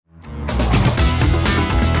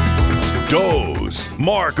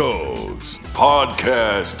Marco's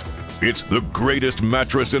Podcast. It's the greatest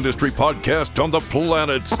mattress industry podcast on the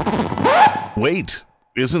planet. Wait,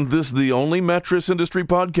 isn't this the only mattress industry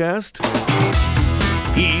podcast?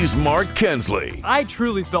 He's Mark Kensley. I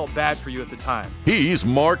truly felt bad for you at the time. He's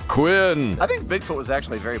Mark Quinn. I think Bigfoot was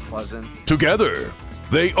actually very pleasant. Together,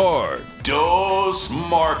 they are Dos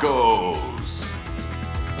Marcos.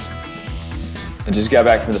 I just got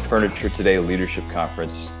back from the Furniture Today Leadership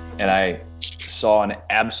Conference, and I saw an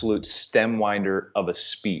absolute stem winder of a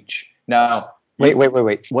speech. Now, wait.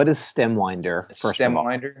 What is stem winder? Stem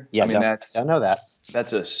winder? Yeah, I mean, I know that.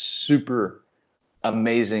 That's a super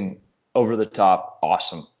amazing, over the top,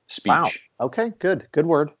 awesome speech. Wow. Okay, good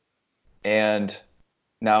word. And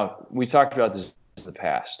now we talked about this in the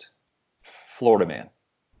past. Florida man.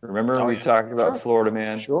 Remember we talked about Florida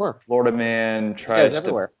man? Sure. Florida man tries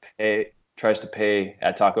to pay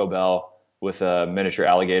at Taco Bell with a miniature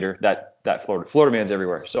alligator. That Florida man's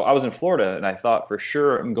everywhere. So I was in Florida and I thought for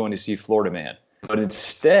sure I'm going to see Florida man. But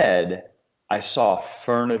instead I saw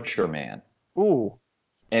Furniture Man. Ooh.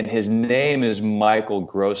 And his name is Michael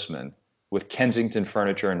Grossman with Kensington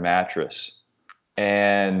Furniture and Mattress.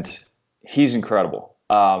 And he's incredible.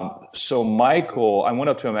 So Michael, I went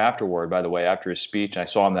up to him afterward, by the way, after his speech, and I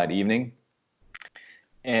saw him that evening.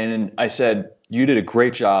 And I said, you did a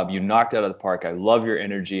great job. You knocked it out of the park. I love your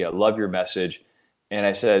energy. I love your message. And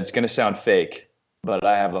I said, it's going to sound fake, but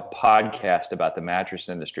I have a podcast about the mattress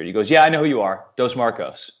industry. He goes, yeah, I know who you are. Dos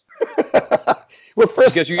Marcos. Well,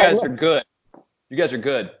 first, because you guys are good. You guys are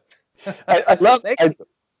good. I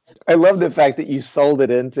love the fact that you sold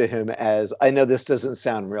it into him as, I know this doesn't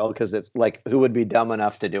sound real because it's like, who would be dumb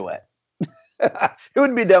enough to do it? Who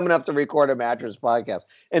would be dumb enough to record a mattress podcast?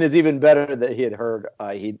 And it's even better that he had heard,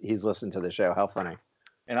 he's listened to the show. How funny.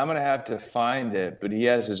 And I'm going to have to find it, but he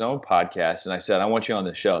has his own podcast. And I said, I want you on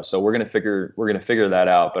the show. So we're going to figure that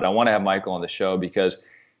out. But I want to have Michael on the show because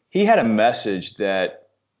he had a message that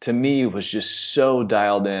to me was just so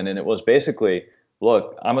dialed in. And it was basically,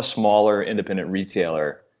 look, I'm a smaller independent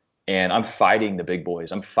retailer and I'm fighting the big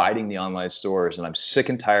boys. I'm fighting the online stores and I'm sick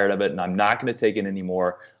and tired of it. And I'm not going to take it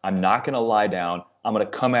anymore. I'm not going to lie down. I'm going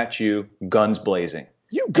to come at you guns blazing.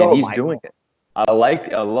 You go, and he's Michael. doing it. I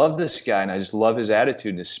love this guy, and I just love his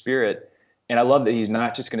attitude and his spirit. And I love that he's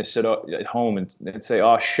not just going to sit at home and say,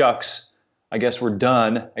 oh, shucks, I guess we're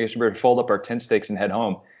done. I guess we better fold up our tent stakes and head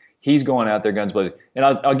home. He's going out there guns blazing. And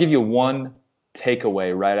I'll give you one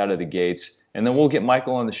takeaway right out of the gates, and then we'll get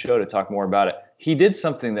Michael on the show to talk more about it. He did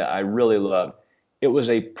something that I really loved. It was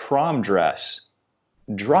a prom dress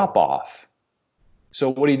drop-off.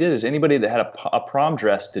 So what he did is anybody that had a prom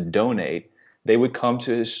dress to donate, they would come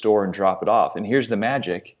to his store and drop it off. And here's the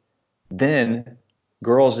magic. Then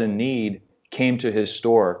girls in need came to his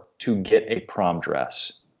store to get a prom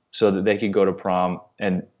dress so that they could go to prom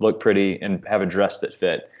and look pretty and have a dress that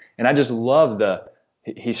fit. And I just love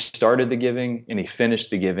he started the giving and he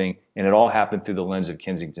finished the giving, and it all happened through the lens of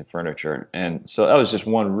Kensington Furniture. And so that was just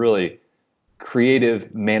one really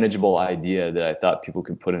creative, manageable idea that I thought people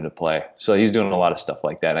could put into play. So he's doing a lot of stuff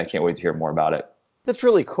like that. And I can't wait to hear more about it. That's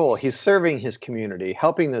really cool. He's serving his community,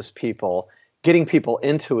 helping those people, getting people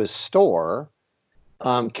into his store,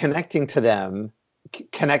 connecting to them,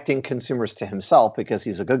 connecting consumers to himself because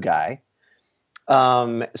he's a good guy.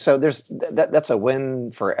 So that's a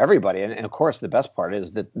win for everybody. And of course, the best part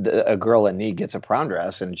is that a girl in need gets a prom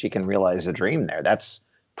dress and she can realize a dream there. That's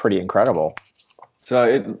pretty incredible.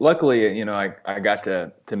 So luckily, I got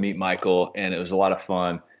to meet Michael, and it was a lot of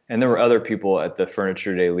fun. And there were other people at the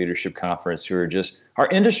Furniture Day Leadership Conference who are our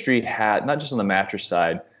industry had, not just on the mattress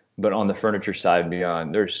side, but on the furniture side and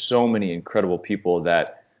beyond. There's so many incredible people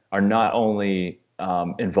that are not only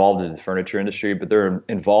involved in the furniture industry, but they're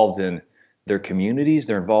involved in their communities.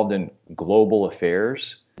 They're involved in global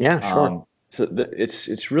affairs. Yeah, sure. So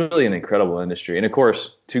it's really an incredible industry. And of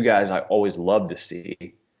course, two guys I always love to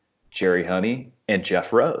see, Jerry Honey and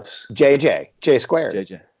Jeff Rose. J squared.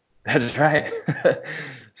 JJ. That's right.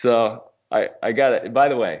 So I got it. By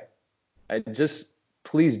the way,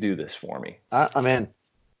 please do this for me. I'm in.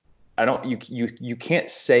 You can't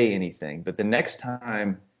say anything, but the next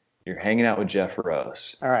time you're hanging out with Jeff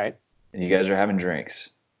Rose, all right, and you guys are having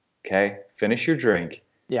drinks, okay, finish your drink.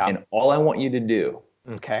 Yeah. And all I want you to do,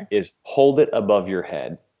 okay, is hold it above your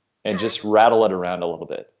head and just rattle it around a little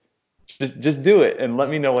bit. Just do it and let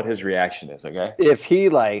me know what his reaction is, okay? If he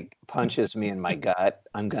punches me in my gut,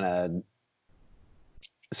 I'm gonna.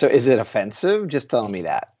 So is it offensive? Just tell me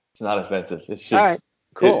that. It's not offensive. It's just all right.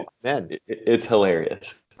 Cool. It's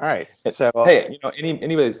hilarious. All right. So hey,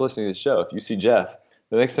 anybody that's listening to the show, if you see Jeff,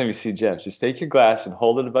 The next time you see Jeff, just take your glass and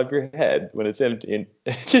hold it above your head when it's empty and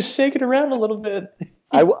just shake it around a little bit.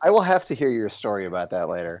 I will have to hear your story about that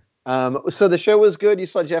later. So the show was good. You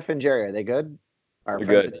saw Jeff and Jerry. Are they good? Our They're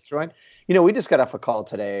friends good. at Detroit. You know, we just got off a call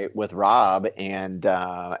today with Rob and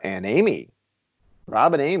Amy.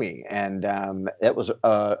 Rob and Amy, and it was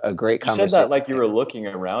a great You conversation. said that like you were looking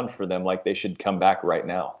around for them, like they should come back right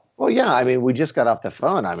now. Well, yeah. I mean, we just got off the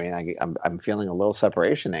phone. I mean, I'm feeling a little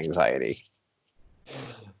separation anxiety.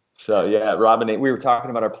 So yeah, Rob and Nate, we were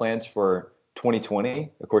talking about our plans for 2020.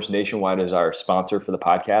 Of course, Nationwide is our sponsor for the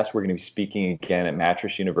podcast. We're going to be speaking again at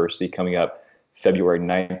Mattress University coming up February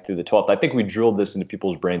 9th through the 12th. I think we drilled this into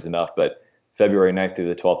people's brains enough, but February 9th through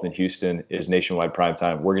the 12th in Houston is Nationwide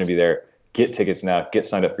Primetime. We're going to be there. Get tickets now. Get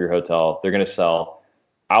signed up for your hotel. They're going to sell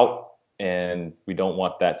out, and we don't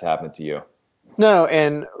want that to happen to you. No,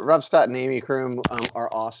 and Rob Stott and Amy Kroom are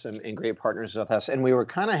awesome and great partners with us. And we were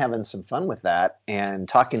kind of having some fun with that and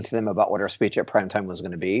talking to them about what our speech at Primetime was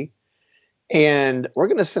going to be. And we're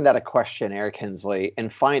going to send out a questionnaire, Kinsley,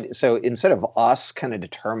 and find. So instead of us kind of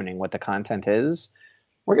determining what the content is,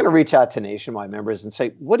 we're going to reach out to Nationwide members and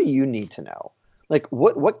say, what do you need to know? Like,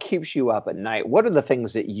 what keeps you up at night? What are the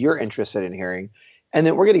things that you're interested in hearing? And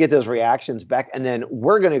then we're going to get those reactions back. And then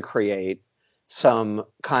we're going to create some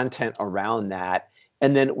content around that.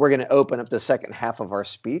 And then we're going to open up the second half of our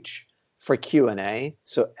speech for Q&A.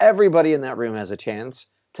 So everybody in that room has a chance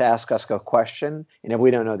to ask us a question. And if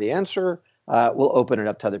we don't know the answer, we'll open it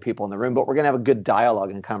up to other people in the room. But we're going to have a good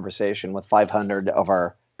dialogue and conversation with 500 of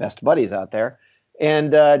our best buddies out there.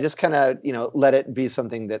 And just kind of, let it be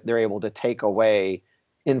something that they're able to take away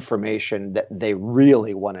information that they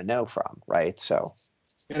really want to know from, right? So,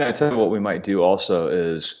 and I tell you what we might do also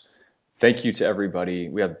is thank you to everybody.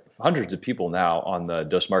 We have hundreds of people now on the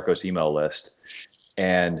Dos Marcos email list.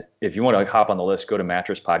 And if you want to hop on the list, go to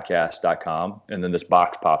mattresspodcast.com, and then this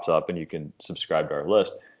box pops up and you can subscribe to our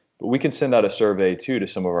list. But we can send out a survey too to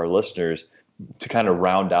some of our listeners to kind of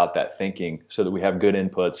round out that thinking so that we have good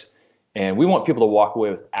inputs. And we want people to walk away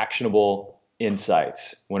with actionable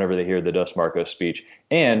insights whenever they hear the Dos Marcos speech,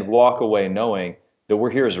 and walk away knowing that we're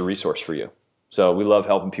here as a resource for you. So we love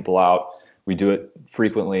helping people out. We do it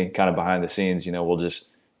frequently, kind of behind the scenes. We'll just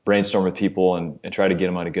brainstorm with people and try to get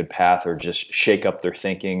them on a good path or just shake up their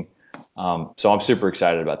thinking. So I'm super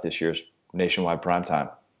excited about this year's Nationwide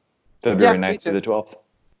Primetime, February 9th through the 12th.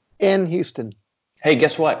 In Houston. Hey,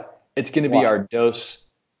 guess what? It's going to be our Dos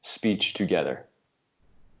speech together.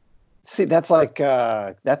 See, that's like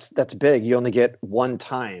that's big. You only get one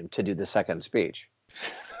time to do the second speech,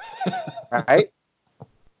 right?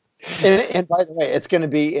 And by the way, it's going to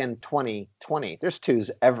be in 2020. There's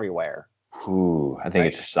twos everywhere. Ooh, I think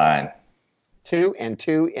it's a sign. 2 and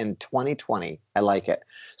 2 in 2020. I like it.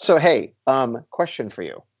 So, hey, question for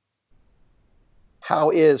you. How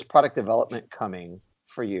is product development coming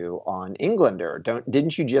for you on Englander?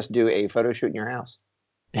 Didn't you just do a photo shoot in your house?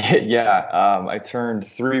 Yeah, I turned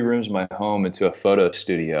 3 rooms of my home into a photo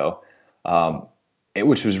studio,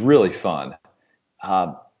 which was really fun.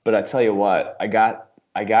 But I tell you what, I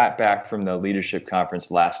got back from the leadership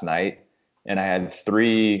conference last night, and I had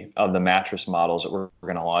 3 of the mattress models that we're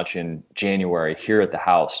going to launch in January here at the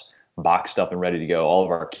house, boxed up and ready to go, all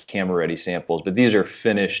of our camera-ready samples. But these are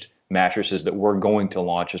finished mattresses that we're going to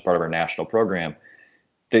launch as part of our national program.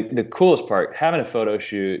 The coolest part, having a photo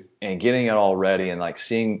shoot and getting it all ready and like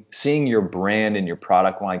seeing your brand and your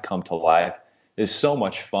product line come to life is so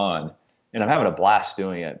much fun. And I'm having a blast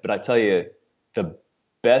doing it. But I tell you, the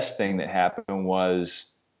best thing that happened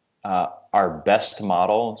was our best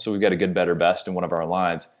model. So we've got a good, better, best in one of our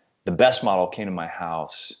lines. The best model came to my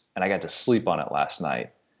house and I got to sleep on it last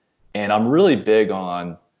night. And I'm really big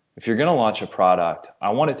on, if you're going to launch a product,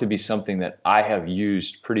 I want it to be something that I have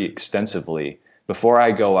used pretty extensively before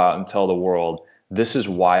I go out and tell the world, this is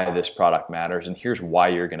why this product matters, and here's why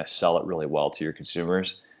you're going to sell it really well to your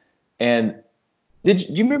consumers. And do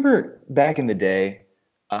you remember back in the day,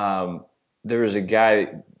 there was a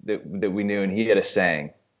guy that we knew, and he had a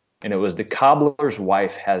saying, and it was, the cobbler's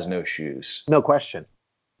wife has no shoes. No question.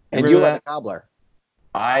 And Remember you are that? the cobbler.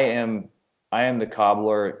 I am the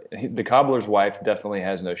cobbler. The cobbler's wife definitely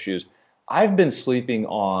has no shoes. I've been sleeping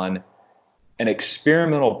on an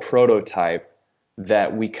experimental prototype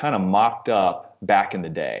that we kind of mocked up back in the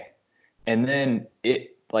day. And then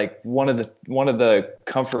it, like, one of the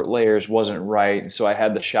comfort layers wasn't right. And so I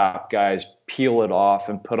had the shop guys peel it off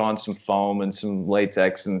and put on some foam and some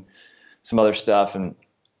latex and some other stuff. And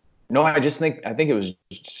no, I think it was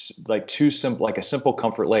just like too simple, like a simple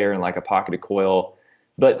comfort layer and like a pocketed coil,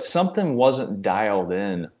 but something wasn't dialed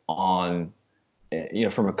in on,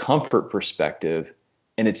 from a comfort perspective.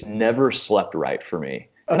 and it's never slept right for me.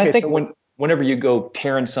 And Okay, I think so whenever you go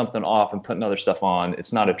tearing something off and putting other stuff on,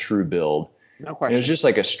 it's not a true build. no And it question. was just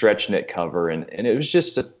like a stretch knit cover, and it was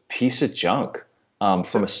just a piece of junk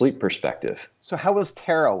from a sleep perspective. So how was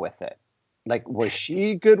Tara with it? Like, was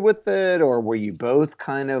she good with it, or were you both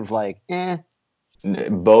kind of like, eh?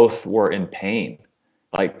 Both were in pain.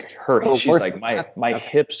 Like she's both- like, my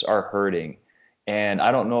hips are hurting, and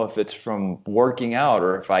I don't know if it's from working out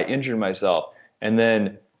or if I injured myself. And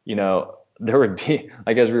then, there would be,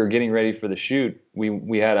 like, as we were getting ready for the shoot,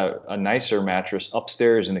 we had a nicer mattress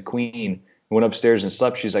upstairs in the queen. Went upstairs and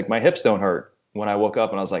slept. She's like, my hips don't hurt. When I woke up,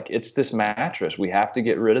 and I was like, it's this mattress. We have to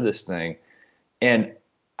get rid of this thing. And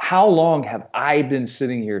how long have I been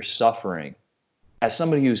sitting here suffering as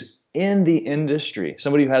somebody who's in the industry,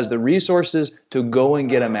 somebody who has the resources to go and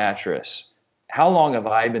get a mattress? How long have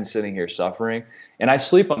I been sitting here suffering? And I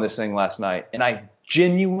sleep on this thing last night, and I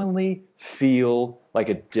genuinely feel like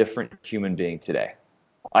a different human being today.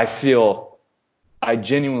 I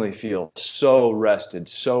genuinely feel so rested,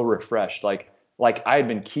 so refreshed, like I had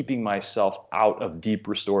been keeping myself out of deep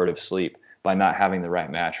restorative sleep by not having the right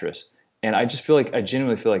mattress. And I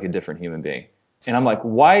genuinely feel like a different human being. And I'm like,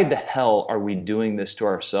 why the hell are we doing this to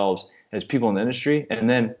ourselves as people in the industry? And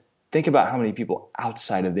then think about how many people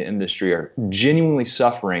outside of the industry are genuinely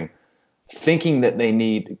suffering, thinking that they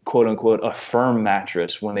need, quote unquote, a firm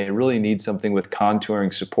mattress when they really need something with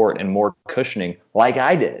contouring support and more cushioning, like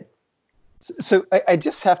I did. So I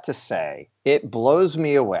just have to say, it blows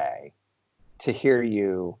me away to hear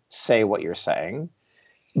you say what you're saying,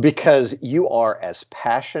 because you are as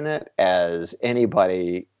passionate as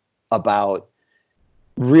anybody about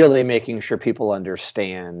really making sure people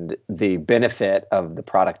understand the benefit of the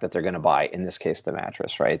product that they're going to buy, in this case, the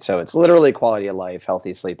mattress, right? So it's literally quality of life,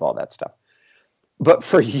 healthy sleep, all that stuff. But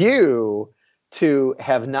for you to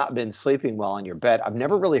have not been sleeping well in your bed, I've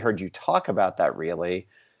never really heard you talk about that really.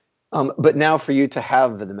 But now for you to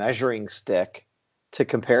have the measuring stick to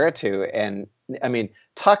compare it to, and I mean,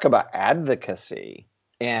 talk about advocacy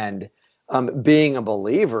and being a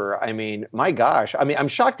believer. I mean, my gosh. I mean, I'm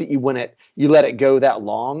shocked that you let it go that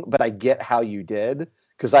long, but I get how you did,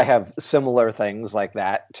 because I have similar things like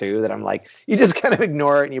that too, that I'm like, you just kind of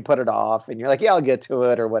ignore it and you put it off and you're like, yeah, I'll get to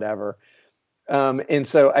it or whatever. And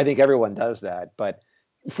so I think everyone does that, but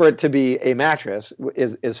for it to be a mattress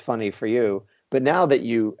is funny for you. But now that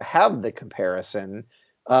you have the comparison,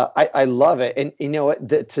 I love it. And you know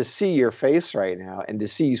what, to see your face right now and to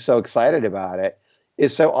see you so excited about it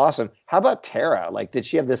is so awesome. How about Tara? Like, did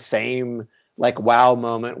she have the same like wow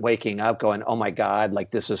moment waking up going, oh my God,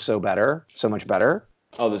 like this is so much better?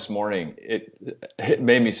 Oh, this morning, it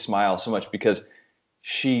made me smile so much, because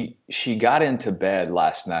she got into bed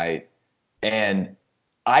last night, and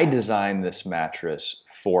I designed this mattress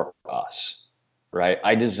for us. Right?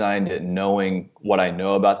 I designed it knowing what I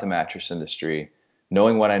know about the mattress industry,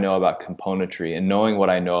 knowing what I know about componentry, and knowing what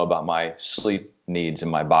I know about my sleep needs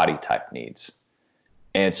and my body type needs.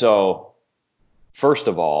 And so, first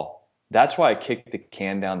of all, that's why I kicked the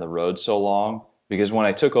can down the road so long, because when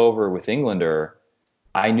I took over with Englander,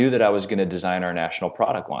 I knew that I was going to design our national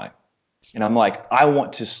product line. And I'm like, I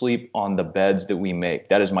want to sleep on the beds that we make.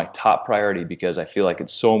 That is my top priority, because I feel like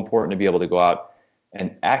it's so important to be able to go out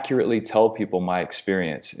and accurately tell people my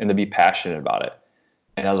experience and to be passionate about it.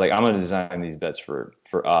 And I was like, I'm going to design these beds for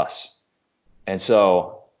us. And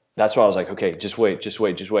so that's why I was like, okay, just wait.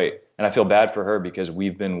 And I feel bad for her, because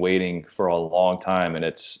we've been waiting for a long time, and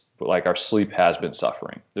it's like our sleep has been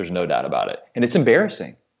suffering. There's no doubt about it. And it's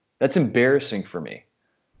embarrassing. That's embarrassing for me,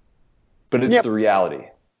 but it's the reality.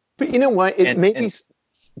 But you know what?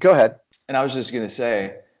 Go ahead. And I was just going to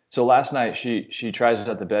say, so last night she tries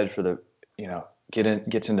out the bed for the,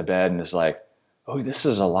 gets into bed and is like, oh, this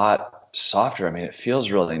is a lot softer. I mean, it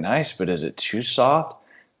feels really nice, but is it too soft?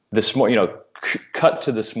 This morning, cut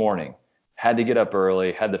to this morning, had to get up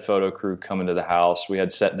early, had the photo crew come into the house. We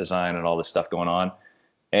had set design and all this stuff going on.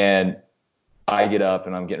 And I get up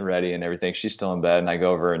and I'm getting ready and everything. She's still in bed, and I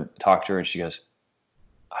go over and talk to her, and she goes,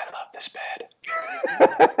 I love this bed.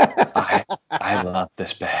 I love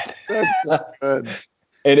this bed. That's so good.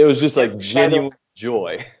 And it was just like genuine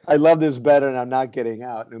joy. I love this bed, and I'm not getting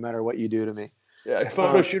out no matter what you do to me. Yeah,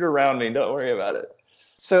 photo shoot around me. Don't worry about it.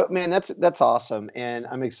 So, man, that's awesome. And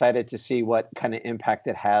I'm excited to see what kind of impact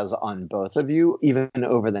it has on both of you, even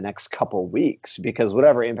over the next couple weeks, because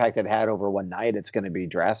whatever impact it had over one night, it's going to be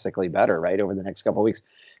drastically better, right, over the next couple weeks.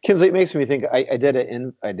 Kinsley, it makes me think, I did a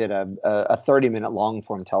 30-minute long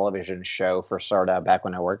form television show for Sarda back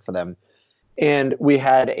when I worked for them. And we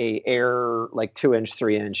had a air, like 2-inch,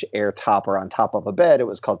 3-inch air topper on top of a bed. It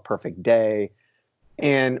was called Perfect Day.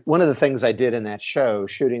 And one of the things I did in that show,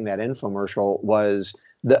 shooting that infomercial, was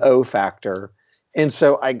the O factor. And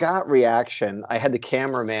so I got reaction. I had the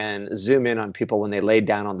cameraman zoom in on people when they laid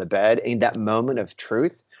down on the bed, and that moment of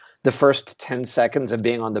truth, the first 10 seconds of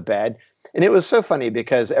being on the bed. And it was so funny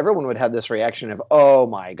because everyone would have this reaction of, oh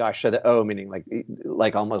my gosh. So the O meaning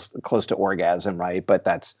like almost close to orgasm, right? But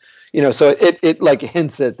that's, so it like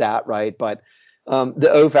hints at that, right? But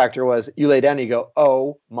the O factor was you lay down and you go,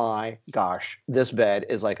 oh my gosh, this bed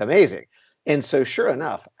is like amazing. And so sure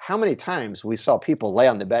enough, how many times we saw people lay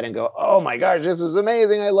on the bed and go, oh my gosh, this is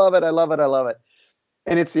amazing. I love it. I love it. I love it.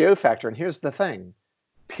 And it's the O factor. And here's the thing.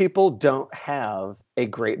 People don't have a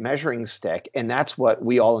great measuring stick. And that's what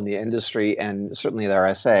we all in the industry, and certainly the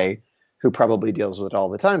RSA, who probably deals with it all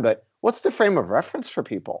the time. But what's the frame of reference for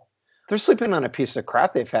people? They're sleeping on a piece of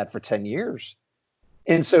crap they've had for 10 years.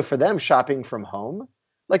 And so for them, shopping from home,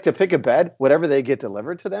 like to pick a bed, whatever they get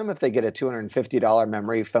delivered to them, if they get a $250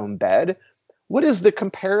 memory foam bed, what is the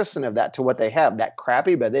comparison of that to what they have, that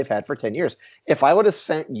crappy bed they've had for 10 years? If I would have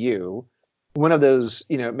sent you one of those,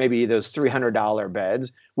 maybe those $300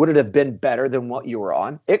 beds, would it have been better than what you were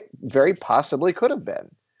on? It very possibly could have been.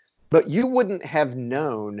 But you wouldn't have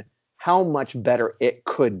known how much better it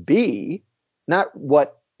could be, not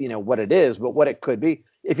what it is, but what it could be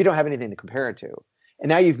if you don't have anything to compare it to. And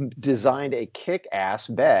now you've designed a kick-ass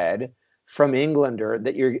bed from Englander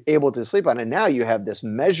that you're able to sleep on. And now you have this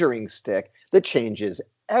measuring stick that changes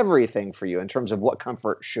everything for you in terms of what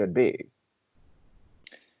comfort should be.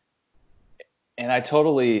 And I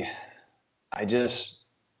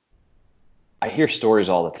hear stories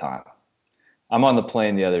all the time. I'm on the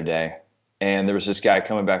plane the other day, and there was this guy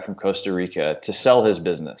coming back from Costa Rica to sell his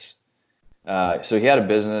business. So he had a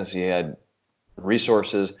business, he had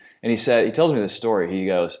resources, and he tells me this story. He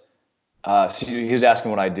goes, so he was asking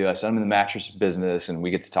what I do. I said, I'm in the mattress business, and we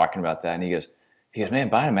get to talking about that. And he goes, man,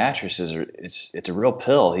 buying a mattress it's a real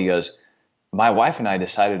pill. He goes, my wife and I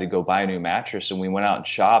decided to go buy a new mattress, and we went out and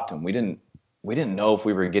shopped, and we didn't know if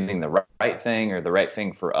we were getting the right thing or the right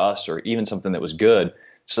thing for us, or even something that was good.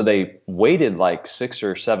 So they waited like 6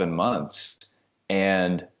 or 7 months,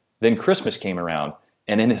 and then Christmas came around,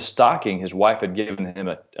 and in his stocking, his wife had given him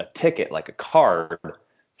a ticket, like a card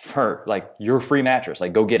for like your free mattress,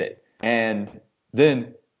 like go get it. And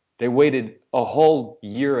then they waited a whole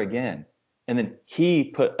year again. And then he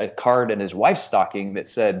put a card in his wife's stocking that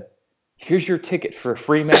said, here's your ticket for a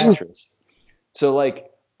free mattress. So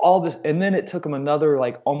like all this, and then it took him another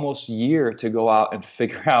like almost year to go out and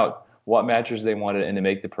figure out what mattress they wanted and to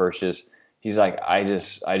make the purchase. He's like, I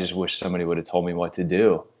just wish somebody would have told me what to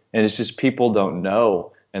do. And it's just people don't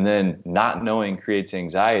know. And then not knowing creates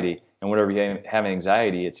anxiety. And whenever you have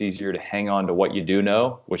anxiety, it's easier to hang on to what you do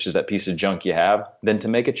know, which is that piece of junk you have, than to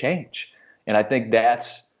make a change. And I think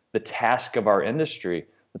that's the task of our industry.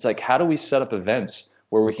 It's like, how do we set up events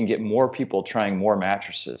where we can get more people trying more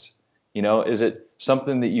mattresses? Is it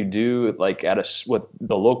something that you do like with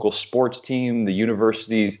the local sports team, the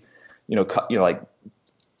universities, like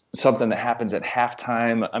something that happens at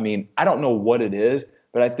halftime? I mean, I don't know what it is,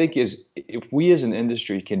 but I think if we as an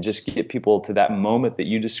industry can just get people to that moment that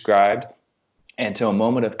you described, and to a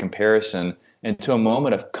moment of comparison, and to a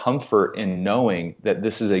moment of comfort in knowing that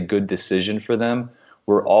this is a good decision for them,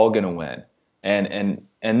 we're all going to win. And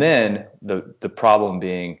then the problem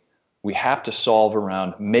being, we have to solve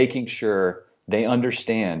around making sure they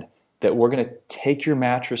understand that we're going to take your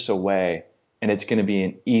mattress away, and it's going to be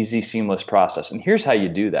an easy, seamless process. And here's how you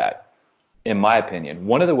do that. In my opinion,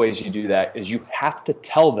 one of the ways you do that is you have to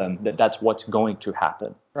tell them that that's what's going to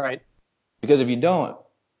happen. Right. Because if you don't,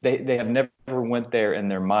 they have never went there in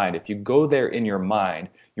their mind. If you go there in your mind,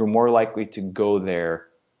 you're more likely to go there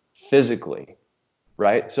physically,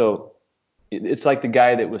 right? So it's like the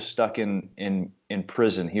guy that was stuck in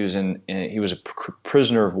prison. He was a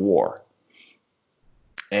prisoner of war,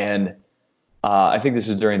 and I think this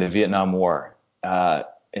is during the Vietnam War.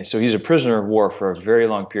 And so he's a prisoner of war for a very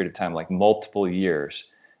long period of time, like multiple years.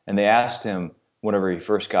 And they asked him whenever he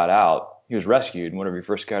first got out, he was rescued, and whenever he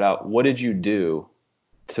first got out, what did you do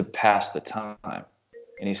to pass the time?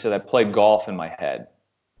 And he said, I played golf in my head.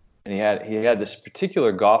 And he had this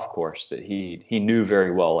particular golf course that he knew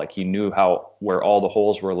very well, like he knew where all the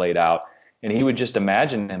holes were laid out. And he would just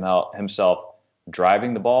imagine himself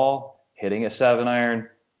driving the ball, hitting a 7-iron,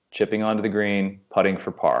 chipping onto the green, putting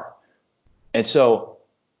for par. And so,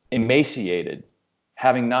 emaciated,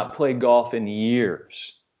 having not played golf in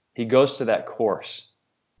years, he goes to that course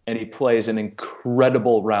and he plays an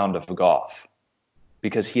incredible round of golf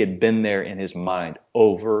because he had been there in his mind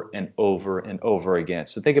over and over and over again.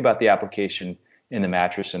 So think about the application in the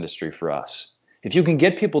mattress industry for us. If you can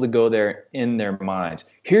get people to go there in their minds,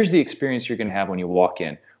 here's the experience you're going to have when you walk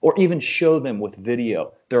in, or even show them with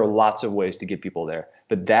video. There are lots of ways to get people there,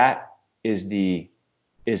 but that is a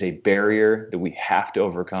barrier that we have to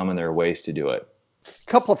overcome, and there are ways to do it.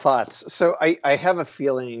 Couple of thoughts. So I have a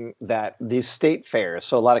feeling that these state fairs,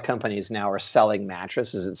 so a lot of companies now are selling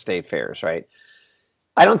mattresses at state fairs, right?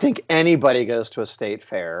 I don't think anybody goes to a state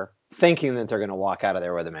fair thinking that they're going to walk out of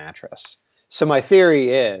there with a mattress. So my theory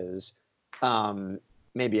is,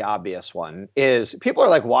 maybe obvious one, is people are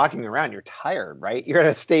like walking around, you're tired, right? You're at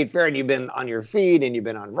a state fair and you've been on your feet and you've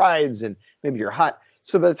been on rides and maybe you're hot.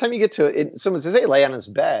 So by the time you get to it, someone says, hey, lay on his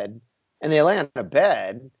bed, and they lay on a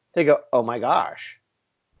bed, they go, oh my gosh.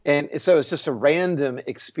 And so it's just a random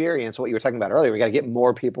experience, what you were talking about earlier. We got to get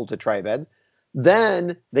more people to try beds.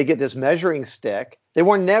 Then they get this measuring stick. They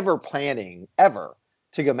were never planning ever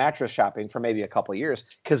to go mattress shopping for maybe a couple of years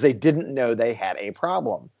because they didn't know they had a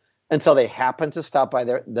problem until they happened to stop by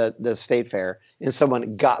the state fair and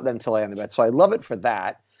someone got them to lay on the bed. So I love it for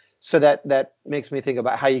that. So that makes me think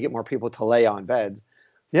about how you get more people to lay on beds.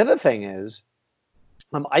 The other thing is,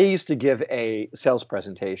 I used to give a sales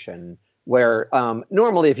presentation where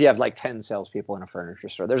normally if you have like 10 salespeople in a furniture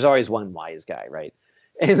store, there's always one wise guy, right?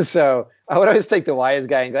 And so I would always take the wise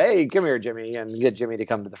guy and go, hey, come here, Jimmy, and get Jimmy to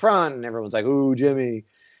come to the front. And everyone's like, ooh, Jimmy.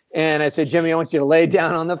 And I said, Jimmy, I want you to lay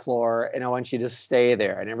down on the floor and I want you to stay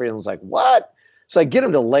there. And everyone was like, what? So I get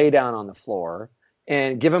him to lay down on the floor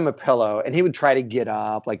and give him a pillow. And he would try to get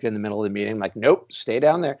up like in the middle of the meeting. I'm like, nope, stay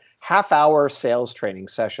down there. Half-hour sales training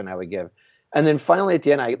session I would give. And then finally at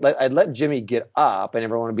the end, I'd let Jimmy get up and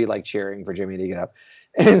everyone would be like cheering for Jimmy to get up.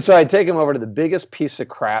 And so I'd take him over to the biggest piece of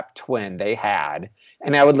crap twin they had.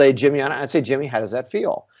 And I would lay Jimmy on it. I'd say, Jimmy, how does that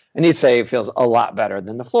feel? And he'd say, it feels a lot better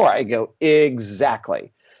than the floor. I go,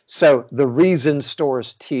 exactly. So the reason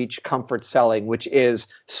stores teach comfort selling, which is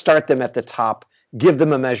start them at the top, give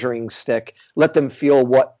them a measuring stick, let them feel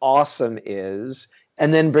what awesome is,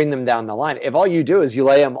 and then bring them down the line. If all you do is you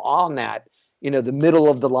lay them on that, the middle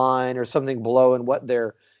of the line or something below and what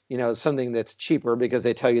they're, something that's cheaper because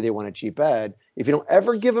they tell you they want a cheap bed. If you don't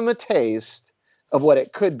ever give them a taste of what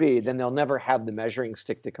it could be, then they'll never have the measuring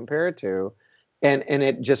stick to compare it to. And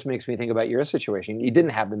it just makes me think about your situation. You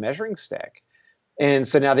didn't have the measuring stick. And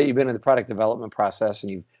so now that you've been in the product development process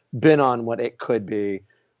and you've been on what it could be,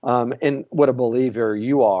 and what a believer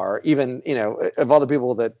you are, even, of all the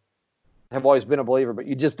people that have always been a believer, but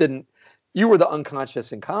you were the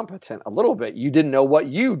unconscious incompetent a little bit. You didn't know what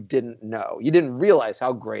you didn't know. You didn't realize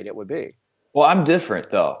how great it would be. Well, I'm different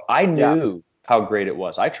though. I knew how great it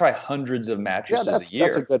was. I try hundreds of mattresses a year.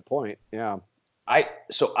 That's a good point. Yeah.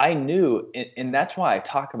 So I knew, and that's why I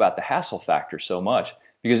talk about the hassle factor so much,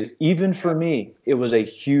 because even for me, it was a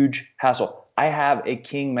huge hassle. I have a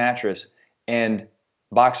king mattress and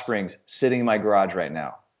box springs sitting in my garage right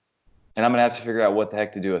now, and I'm going to have to figure out what the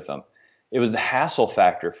heck to do with them. It was the hassle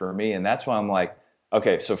factor for me. And that's why I'm like,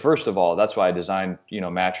 okay, so first of all, that's why I designed,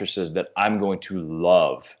 mattresses that I'm going to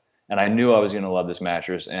love. And I knew I was going to love this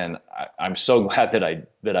mattress. And I'm so glad that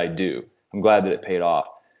I do. I'm glad that it paid off.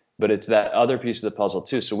 But it's that other piece of the puzzle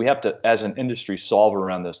too. So we have to, as an industry, solve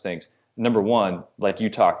around those things. Number one, like you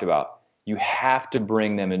talked about, you have to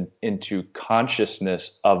bring them into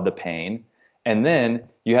consciousness of the pain. And then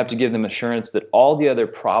you have to give them assurance that all the other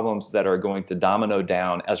problems that are going to domino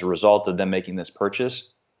down as a result of them making this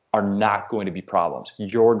purchase are not going to be problems.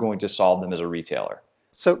 You're going to solve them as a retailer.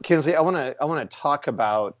 So, Kinsley, I want to talk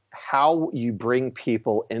about how you bring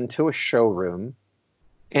people into a showroom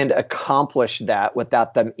and accomplish that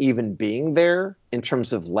without them even being there in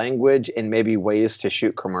terms of language and maybe ways to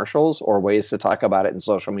shoot commercials or ways to talk about it in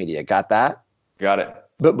social media. Got that? Got it.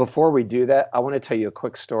 But before we do that, I want to tell you a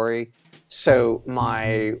quick story. So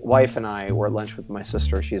my wife and I were at lunch with my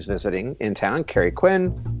sister. She's visiting in town, Carrie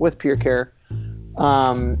Quinn with Pure Care.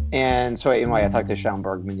 And so anyway, I talked to Sean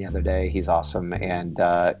Bergman the other day. He's awesome. And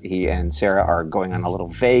he and Sarah are going on a little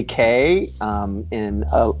vacay in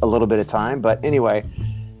a little bit of time. But anyway,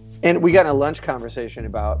 and we got in a lunch conversation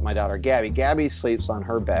about my daughter, Gabby. Gabby sleeps on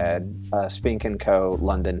her bed, Spink & Co.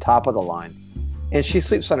 London, top of the line. And she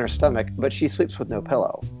sleeps on her stomach, but she sleeps with no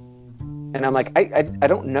pillow. And I'm like, I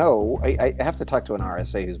don't know. I have to talk to an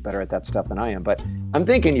RSA who's better at that stuff than I am. But I'm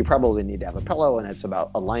thinking you probably need to have a pillow, and it's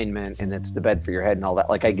about alignment, and it's the bed for your head and all that.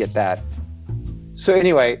 Like, I get that. So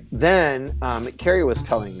anyway, then Carrie was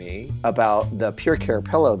telling me about the Pure Care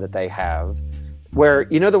pillow that they have, where,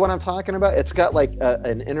 the one I'm talking about? It's got like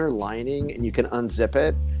an inner lining, and you can unzip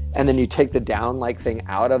it. And then you take the down-like thing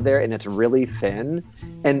out of there, and it's really thin.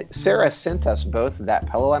 And Sarah sent us both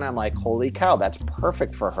that pillow, and I'm like, holy cow, that's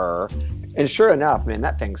perfect for her. And sure enough, man,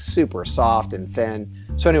 that thing's super soft and thin.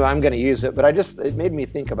 So anyway, I'm going to use it, but it made me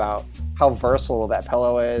think about how versatile that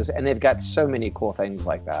pillow is, and they've got so many cool things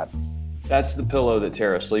like that. That's the pillow that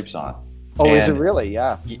Tara sleeps on. Oh, is it really?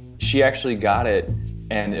 Yeah. She actually got it,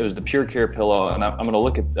 and it was the Pure Care pillow. And I'm going to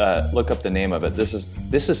look up the name of it. This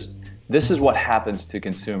is what happens to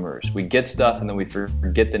consumers. We get stuff and then we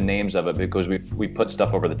forget the names of it because we put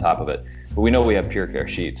stuff over the top of it. But we know we have Pure Care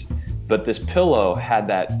sheets. But this pillow had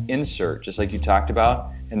that insert, just like you talked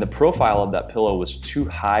about, and the profile of that pillow was too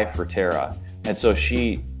high for Tara. And so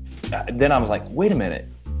then I was like, wait a minute.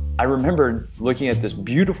 I remembered looking at this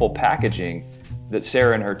beautiful packaging that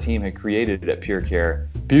Sarah and her team had created at Pure Care.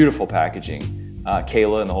 Beautiful packaging,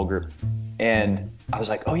 Kayla and the whole group. And I was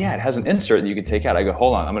like, oh yeah, it has an insert that you can take out. I go,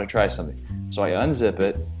 hold on, I'm gonna try something. So I unzip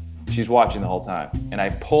it. She's watching the whole time. And I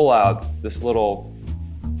pull out this little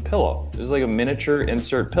pillow. It was like a miniature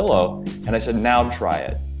insert pillow. And I said, now try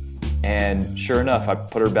it. And sure enough, I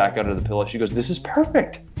put her back under the pillow. She goes, this is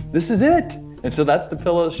perfect. This is it. And so that's the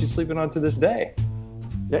pillow she's sleeping on to this day.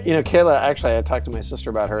 Yeah, Kayla, actually, I talked to my sister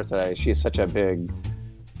about her today. She's such a big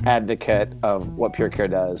advocate of what Pure Care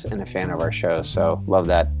does and a fan of our show. So love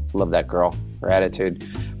that girl, her attitude.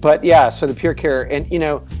 But yeah, so the Pure Care, and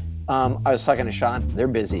I was talking to Sean, they're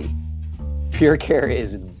busy. Pure Care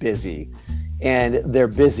is busy. And they're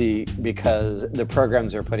busy because the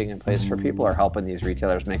programs they're putting in place for people are helping these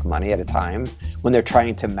retailers make money at a time when they're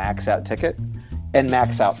trying to max out ticket and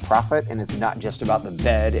max out profit. And it's not just about the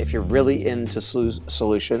bed. If you're really into sleep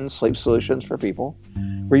solutions for people,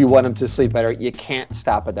 where you want them to sleep better, you can't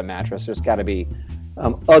stop at the mattress. There's got to be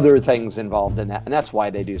other things involved in that. And that's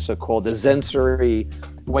why they do so cool. The Zensory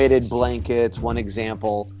weighted blankets, one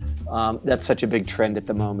example, that's such a big trend at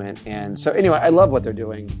the moment. And so anyway, I love what they're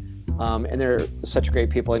doing. And they're such great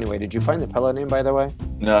people anyway. Did you find the pillow name, by the way?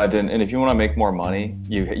 No, I didn't. And if you want to make more money,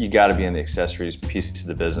 you got to be in the accessories piece of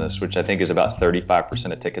the business, which I think is about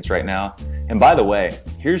 35% of tickets right now. And by the way,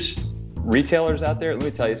 here's retailers out there. Let me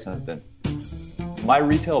tell you something. My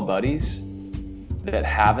retail buddies that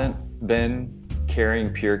haven't been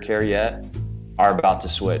carrying Pure Care yet are about to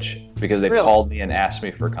switch because they called me and asked me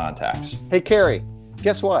for contacts. Hey, Carrie,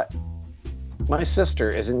 guess what? My sister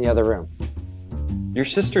is in the other room. Your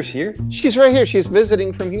sister's here? She's right here. She's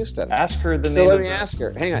visiting from Houston. Ask her the name. So let me ask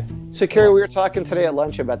her. Hang on. So Carrie, we were talking today at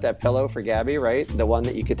lunch about that pillow for Gabby, right? The one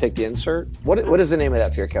that you could take the insert. What is the name of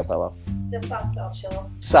that Pure Care pillow? The Soft Cell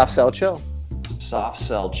Chill. Soft Cell Chill. Soft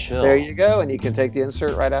Cell Chill. There you go. And you can take the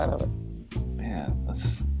insert right out of it. Man,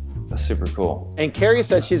 that's super cool. And Carrie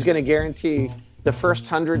said she's going to guarantee the first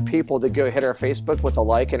 100 people that go hit our Facebook with a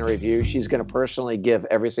like and a review, she's going to personally give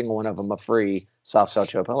every single one of them a free Soft Cell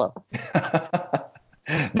Chill pillow.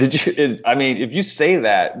 If you say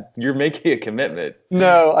that, you're making a commitment.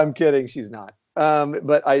 No, I'm kidding. She's not.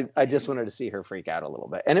 But I just wanted to see her freak out a little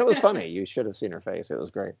bit. And it was funny. You should have seen her face. It was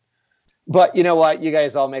great. But you know what? You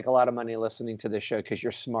guys all make a lot of money listening to this show because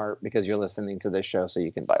you're smart, because you're listening to this show, so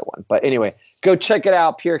you can buy one. But anyway, go check it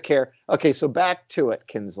out, Pure Care. Okay, so back to it,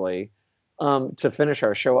 Kinsley, to finish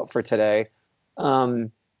our show up for today.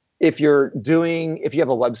 If you have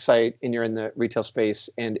a website and you're in the retail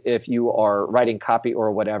space, and if you are writing copy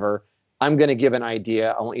or whatever, I'm going to give an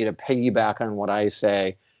idea. I want you to piggyback on what I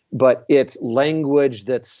say, but it's language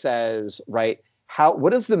that says, right,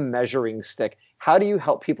 what is the measuring stick? How do you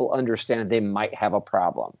help people understand they might have a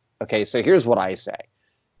problem? Okay, so here's what I say.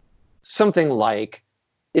 Something like,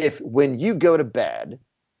 when you go to bed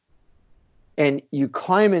and you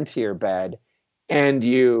climb into your bed and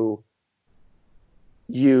you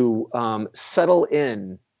settle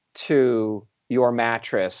in to your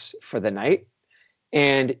mattress for the night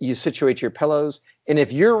and you situate your pillows. And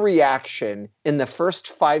if your reaction in the first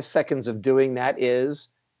 5 seconds of doing that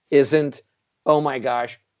isn't, oh my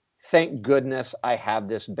gosh, thank goodness I have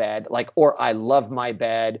this bed, or I love my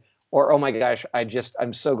bed, or oh my gosh,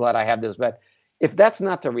 I'm so glad I have this bed. If that's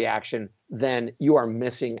not the reaction, then you are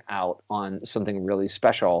missing out on something really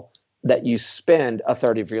special that you spend a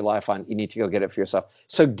third of your life on. You need to go get it for yourself.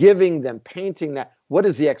 So painting that, what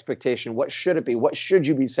is the expectation? What should it be? What should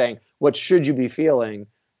you be saying? What should you be feeling?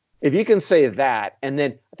 If you can say that, and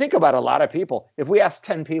then think about a lot of people. If we ask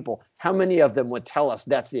 10 people, how many of them would tell us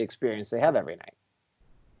that's the experience they have every night?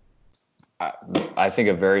 I think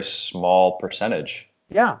a very small percentage.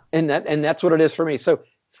 Yeah, and that's what it is for me. So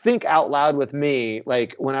think out loud with me.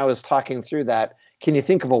 Like when I was talking through that, can you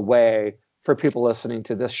think of a way for people listening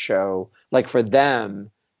to this show, like for them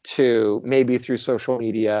to maybe through social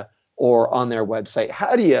media or on their website,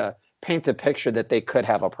 how do you paint a picture that they could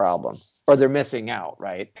have a problem or they're missing out,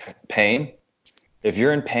 right? Pain. If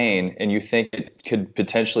you're in pain and you think it could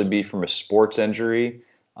potentially be from a sports injury,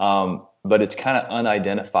 but it's kind of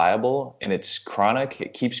unidentifiable and it's chronic.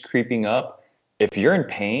 It keeps creeping up. If you're in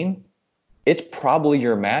pain, it's probably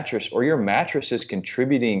your mattress, or your mattress is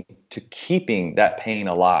contributing to keeping that pain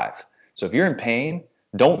alive. So if you're in pain,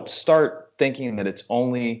 don't start thinking that it's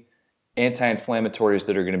only anti-inflammatories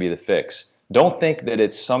that are going to be the fix. Don't think that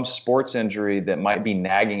it's some sports injury that might be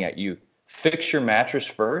nagging at you. Fix your mattress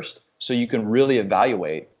first so you can really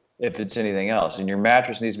evaluate if it's anything else. And your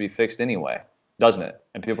mattress needs to be fixed anyway, doesn't it?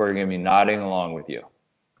 And people are going to be nodding along with you.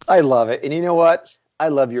 I love it. And you know what? I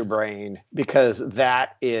love your brain, because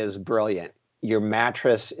that is brilliant. Your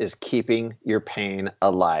mattress is keeping your pain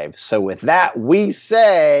alive. So with that, we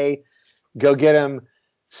say, go get them,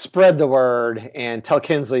 spread the word, and tell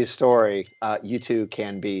Kinsley's story. You too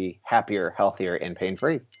can be happier, healthier, and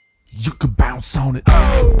pain-free. You can bounce on it.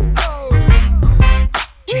 Yeah,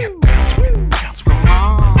 bounce with it, bounce with it.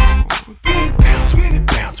 Bounce with it,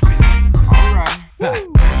 bounce with it. All right.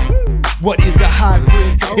 What is a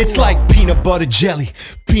hybrid? It's like peanut butter jelly,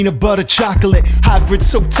 peanut butter chocolate. Hybrid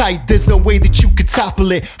so tight, there's no way that you could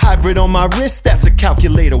topple it. Hybrid on my wrist, that's a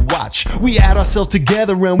calculator watch. We add ourselves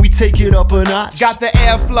together and we take it up a notch. Got the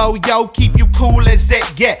airflow, yo, keep you cool as it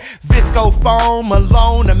get. Visco foam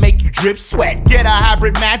alone to make you drip sweat. Get a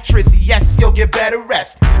hybrid mattress, yes, you'll get better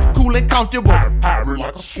rest. Cool and comfortable. Hybrid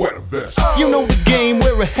like a sweater vest. You know the game,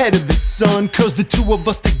 we're ahead of it, son. Cause the two of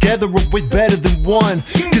us together are way better than one.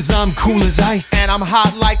 Cause I'm cool as ice And I'm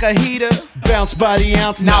hot like a heater. bounce by the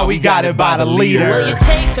ounce, now we got it by the liter. Well, you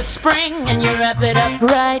take a spring and you wrap it up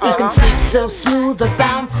right. You can sleep so smooth or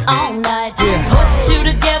bounce all night. Put two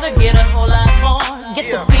together, get a whole lot more.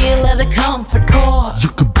 Get the feel of the comfort core. You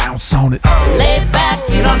can bounce on it. Lay back,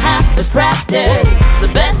 you don't have to practice. The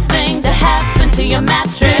best thing to happen to your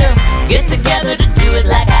mattress. Get together to do it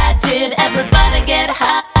like I did. Everybody get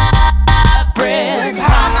hybrid.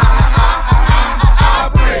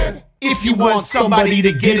 If you want somebody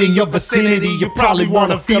to get in your vicinity, you probably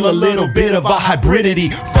want to feel a little bit of a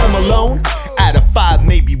hybridity. Foam alone, out of 5,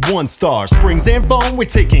 maybe 1 star. Springs and foam, we're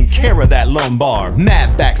taking care of that lumbar.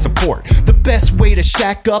 Mad back support, the best way to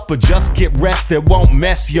shack up or just get rest that won't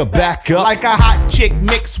mess your back up. Like a hot chick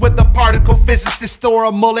mixed with a particle physicist or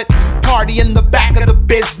a mullet. Party in the back of the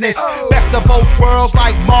business. Best of both worlds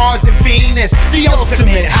like Mars and Venus. The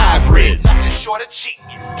ultimate hybrid. Nothing short of genius.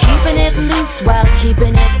 Keeping it loose while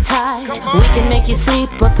keeping it tight. We can make you sleep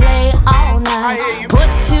or play all night. Put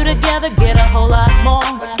two together, get a whole lot more.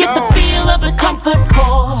 Get the feel of the comfort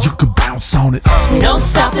core. You can bounce on it. No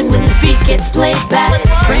stopping when the beat gets played back.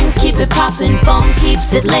 Springs keep it popping, foam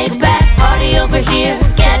keeps it laid back. Party over here,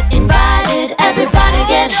 get invited. Everybody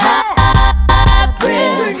get hybrid.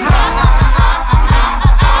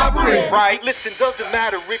 Right, listen, doesn't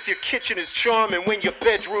matter if your kitchen is charming when your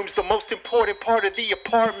bedroom's the most important part of the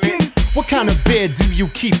apartment. What kind of bed do you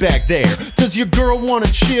keep back there? Does your girl wanna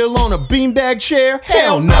chill on a beanbag chair?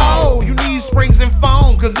 Hell no, you need springs and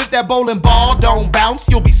foam. Cause if that bowling ball don't bounce,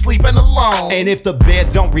 you'll be sleeping alone. And if the bed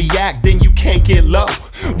don't react, then you can't get low.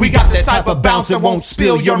 We got that type of bounce that won't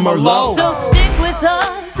spill your Merlot. So stick with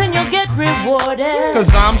us and you'll get rewarded.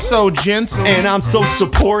 Cause I'm so gentle And I'm so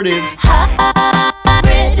supportive.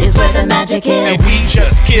 Hybrid is where the magic is. and we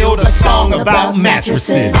just killed a song about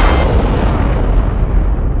mattresses.